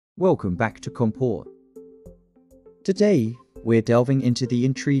Welcome back to kangpur. Today, we're delving into the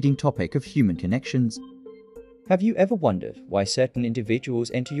intriguing topic of human connections. Have you ever wondered why certain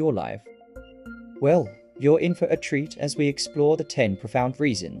individuals enter your life? Well, you're in for a treat as we explore the 10 profound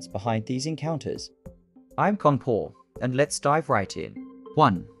reasons behind these encounters. I'm kangpur, and let's dive right in.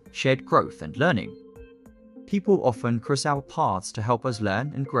 1. Shared growth and learning. People often cross our paths to help us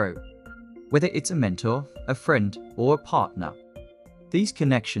learn and grow. Whether it's a mentor, a friend, or a partner, these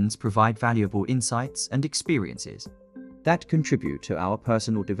connections provide valuable insights and experiences that contribute to our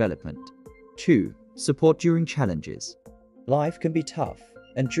personal development. 2. Support during challenges. Life can be tough,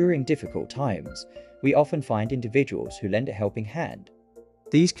 and during difficult times, we often find individuals who lend a helping hand.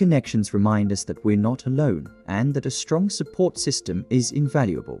 These connections remind us that we're not alone and that a strong support system is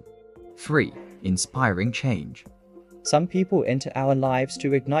invaluable. 3. Inspiring change. Some people enter our lives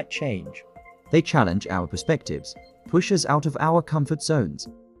to ignite change. They challenge our perspectives, push us out of our comfort zones,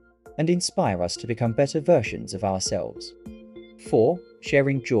 and inspire us to become better versions of ourselves. 4.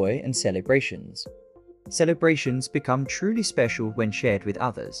 Sharing joy and celebrations. Celebrations become truly special when shared with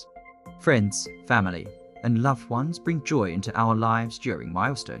others. Friends, family, and loved ones bring joy into our lives during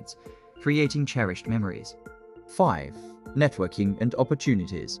milestones, creating cherished memories. 5. Networking and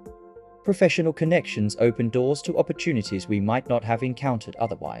opportunities. Professional connections open doors to opportunities we might not have encountered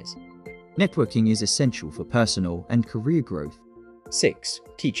otherwise. Networking is essential for personal and career growth. 6.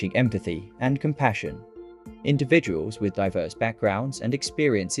 Teaching empathy and compassion. Individuals with diverse backgrounds and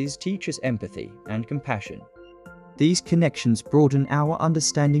experiences teach us empathy and compassion. These connections broaden our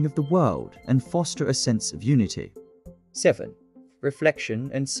understanding of the world and foster a sense of unity. 7. Reflection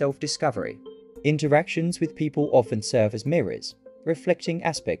and self-discovery. Interactions with people often serve as mirrors, reflecting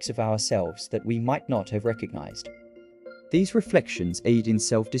aspects of ourselves that we might not have recognized. These reflections aid in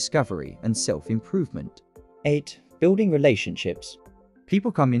self-discovery and self-improvement. 8. Building relationships.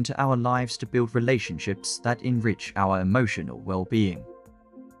 People come into our lives to build relationships that enrich our emotional well-being.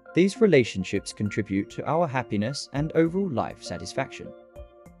 These relationships contribute to our happiness and overall life satisfaction.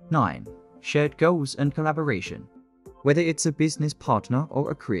 9. Shared goals and collaboration. Whether it's a business partner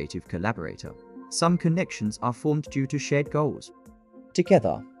or a creative collaborator, some connections are formed due to shared goals.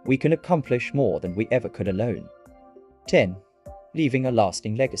 Together, we can accomplish more than we ever could alone. 10. Leaving a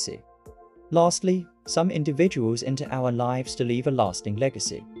lasting legacy. Lastly, some individuals enter our lives to leave a lasting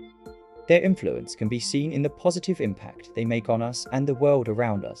legacy. Their influence can be seen in the positive impact they make on us and the world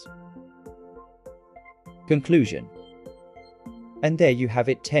around us. Conclusion. And there you have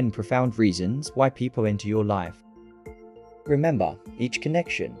it, 10 profound reasons why people enter your life. Remember, each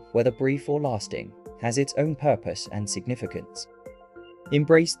connection, whether brief or lasting, has its own purpose and significance.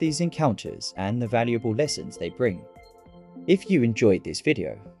 Embrace these encounters and the valuable lessons they bring. If you enjoyed this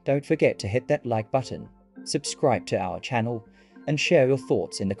video, don't forget to hit that like button, subscribe to our channel, and share your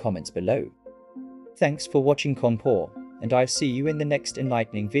thoughts in the comments below. Thanks for watching kangpur, and I'll see you in the next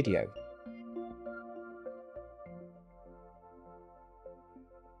enlightening video.